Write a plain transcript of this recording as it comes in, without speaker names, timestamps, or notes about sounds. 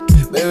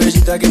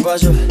Bebecita, ¿qué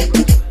pasó?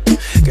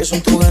 Que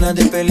son tus ganas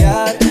de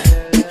pelear,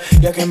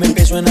 ya que me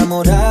empiezo a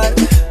enamorar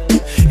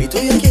y tú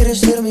ya quieres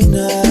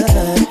terminar.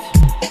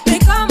 Mais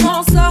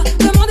comment ça?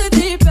 Le monde est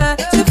hyper.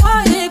 Tu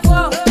croyais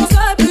quoi? On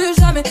serait plus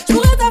jamais. Je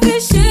pourrais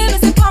t'afficher, mais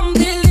c'est pas mon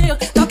délire.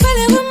 D'après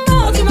les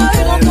rumeurs, tu m'as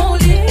eu dans ton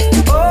lit.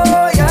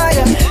 Oh, ya,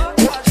 ya.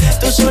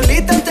 Tú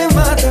solita te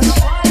matas,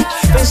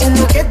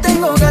 pensando que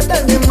tengo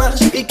gatas de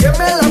más y que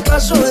me la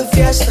paso de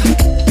fiesta.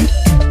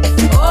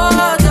 Oh,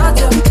 Dja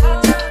Dja,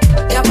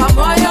 y'a pas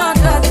moyen,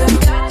 Dja Dja.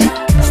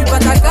 J'suis pas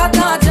ta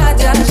gata, Dja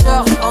Dja.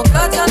 Genre, en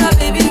katana,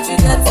 baby, tu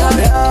t'aides ça.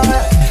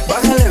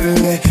 Bájale,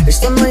 bebé,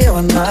 esto no lleva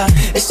a nada.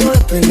 Esto de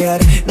pelear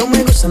no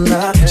me gusta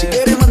nada. Si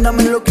quieres,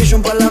 mándame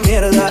location pa' la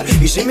mierda.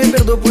 Y si me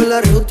pierdo por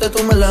la ruta,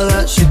 tú me la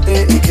das. Si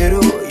te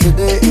quiero, yo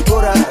te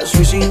cora.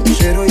 Soy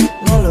sincero y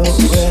no lo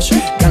ves.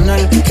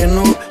 Canal que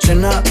no se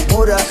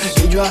enamora.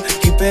 Y yo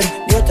aquí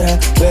perdí otra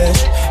vez.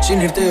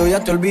 Sin irte yo ya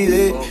te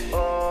olvidé.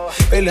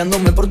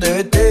 Peleándome por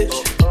TVT.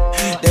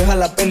 Deja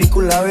la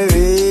película,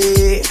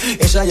 bebé.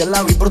 Esa ya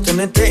la vi por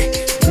TNT.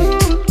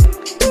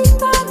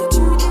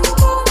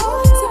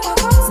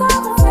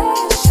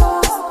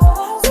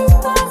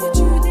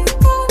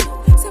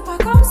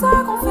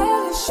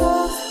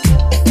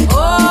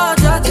 Oh,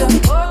 Dja Dja,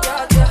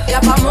 y'a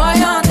pas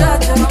moyen, Dja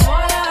Dja.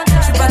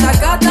 J'suis pas ta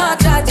gata,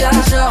 Dja Dja.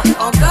 Genre,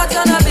 en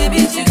katana,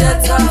 baby, tu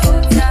t'aides ça.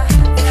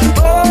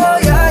 Oh,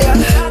 ya, ya.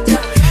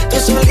 Tú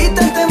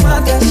solita te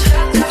matas,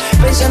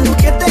 pensando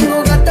que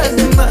tengo gatas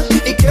de más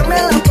y que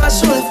me la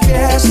paso de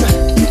fiesta.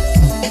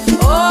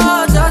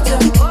 Oh, Dja Dja,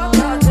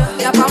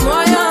 y'a pas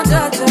moyen,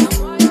 Dja Dja.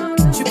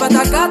 J'suis pas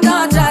ta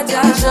gata, Dja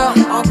Dja. Genre,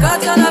 en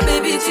katana,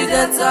 baby, tu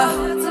t'aides ça.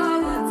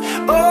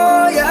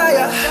 Oh, ya,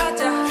 ya.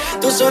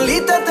 Tú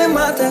solita te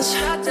matas,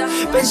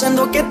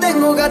 pensando que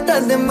tengo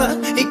gatas de más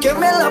y que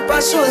me la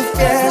paso de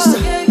fiesta.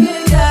 Yeah,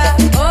 yeah, yeah.